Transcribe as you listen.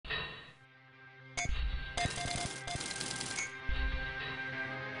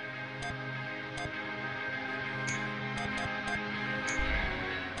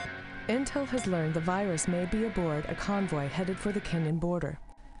Intel has learned the virus may be aboard a convoy headed for the Kenyan border.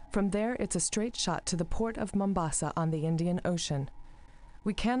 From there, it's a straight shot to the port of Mombasa on the Indian Ocean.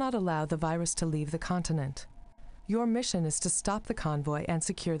 We cannot allow the virus to leave the continent. Your mission is to stop the convoy and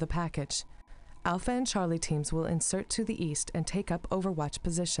secure the package. Alpha and Charlie teams will insert to the east and take up overwatch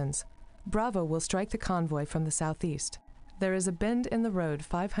positions. Bravo will strike the convoy from the southeast. There is a bend in the road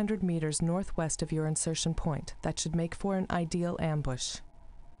 500 meters northwest of your insertion point that should make for an ideal ambush.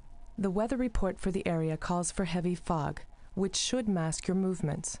 The weather report for the area calls for heavy fog, which should mask your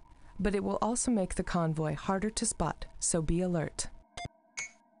movements, but it will also make the convoy harder to spot, so be alert.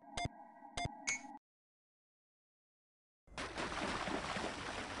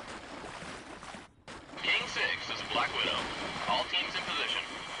 King 6, this is Black Widow. All teams in position.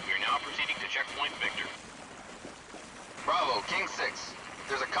 We are now proceeding to checkpoint Victor. Bravo, King 6.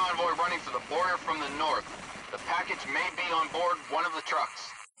 There's a convoy running for the border from the north. The package may be on board one of the trucks.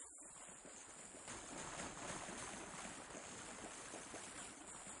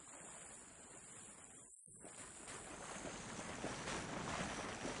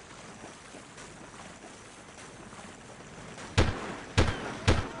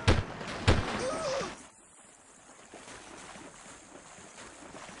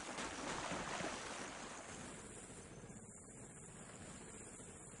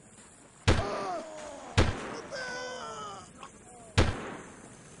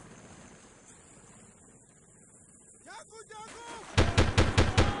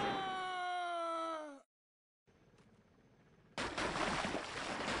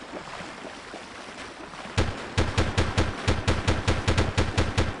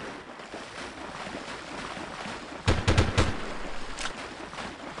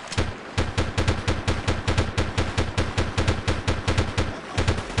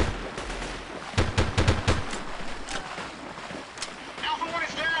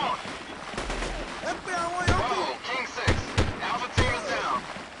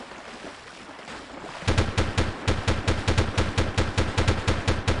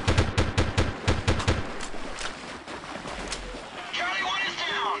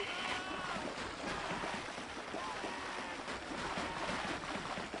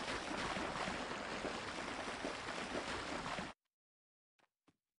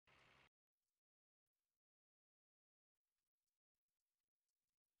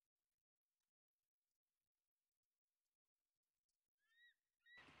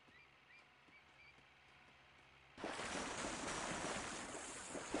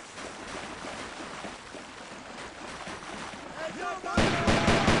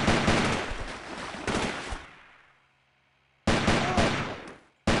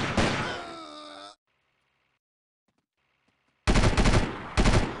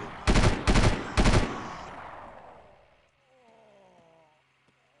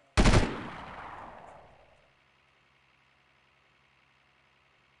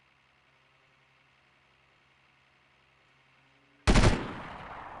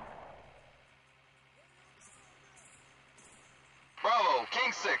 Bravo,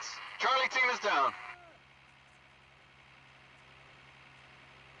 King 6. Charlie team is down.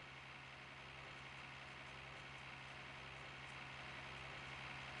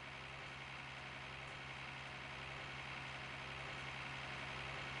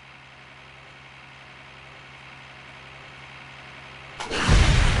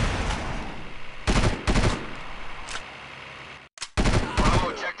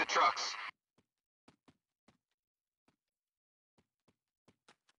 Bravo, check the trucks.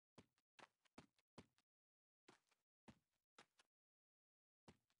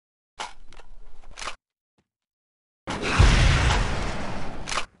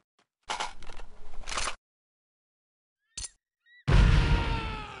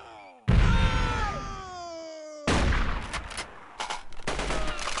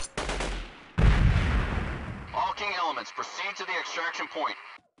 All King elements, proceed to the extraction point.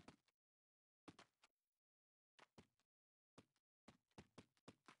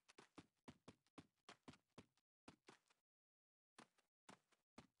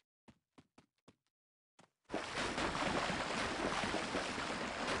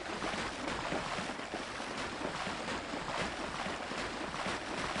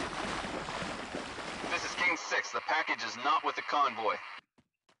 This is King 6. The package is not with the convoy.